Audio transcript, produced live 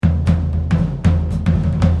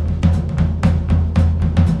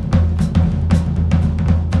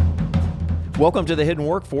Welcome to The Hidden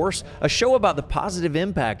Workforce, a show about the positive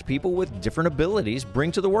impact people with different abilities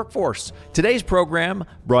bring to the workforce. Today's program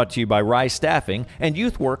brought to you by Rise Staffing and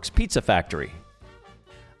YouthWorks Pizza Factory.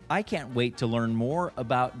 I can't wait to learn more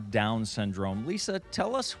about Down syndrome. Lisa,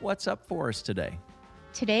 tell us what's up for us today.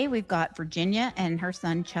 Today we've got Virginia and her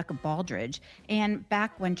son Chuck Baldridge. And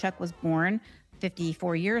back when Chuck was born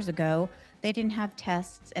 54 years ago, they didn't have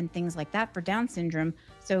tests and things like that for Down syndrome.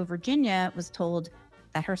 So Virginia was told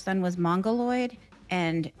that her son was mongoloid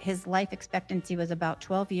and his life expectancy was about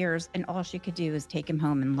 12 years, and all she could do is take him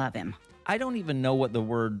home and love him. I don't even know what the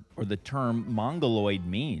word or the term mongoloid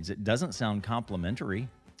means. It doesn't sound complimentary.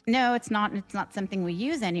 No, it's not. It's not something we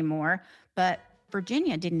use anymore, but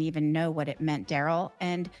Virginia didn't even know what it meant, Daryl,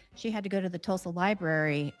 and she had to go to the Tulsa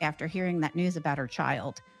Library after hearing that news about her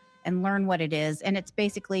child and learn what it is. And it's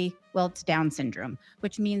basically, it's Down syndrome,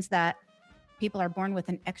 which means that people are born with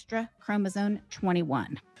an extra chromosome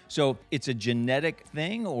 21. So it's a genetic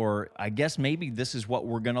thing, or I guess maybe this is what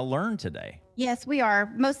we're going to learn today. Yes, we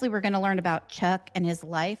are. Mostly we're going to learn about Chuck and his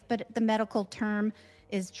life, but the medical term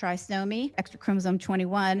is trisomy, extra chromosome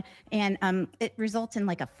 21, and it results in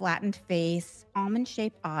like a flattened face,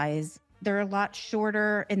 almond-shaped eyes. They're a lot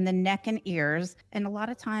shorter in the neck and ears, and a lot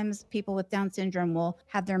of times people with Down syndrome will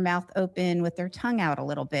have their mouth open with their tongue out a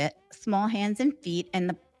little bit, small hands and feet, and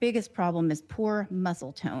the biggest problem is poor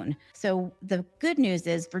muscle tone. So the good news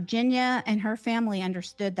is Virginia and her family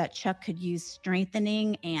understood that Chuck could use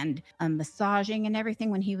strengthening and massaging and everything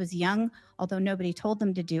when he was young, although nobody told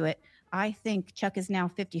them to do it. I think Chuck is now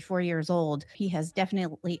 54 years old. He has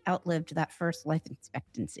definitely outlived that first life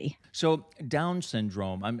expectancy. So Down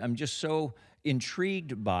syndrome, I'm just so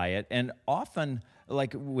intrigued by it. And often,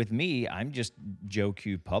 like with me, I'm just Joe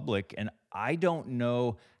Q public, and I don't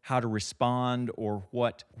know how to respond or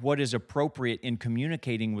what is appropriate in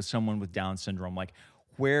communicating with someone with Down syndrome, like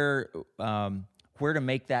where to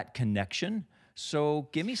make that connection. So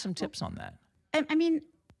give me some tips on that. I mean,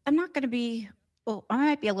 I'm not going to be... Well, I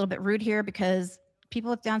might be a little bit rude here because people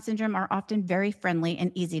with Down syndrome are often very friendly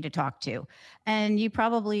and easy to talk to. And you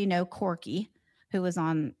probably know Corky, who was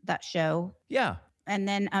on that show. Yeah. And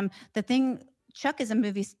then Chuck is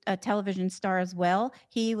a television star as well.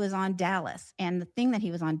 He was on Dallas. And the thing that he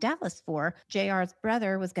was on Dallas for, JR's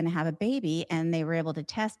brother was going to have a baby, and they were able to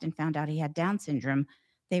test and found out he had Down syndrome.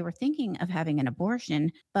 They were thinking of having an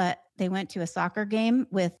abortion, but they went to a soccer game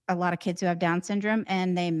with a lot of kids who have Down syndrome,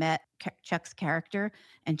 and they met Chuck's character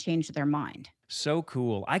and changed their mind. So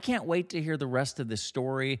cool. I can't wait to hear the rest of this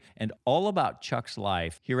story and all about Chuck's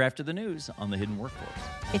life here after the news on The Hidden Workforce.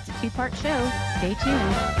 It's a 2-part show. Stay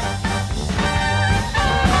tuned.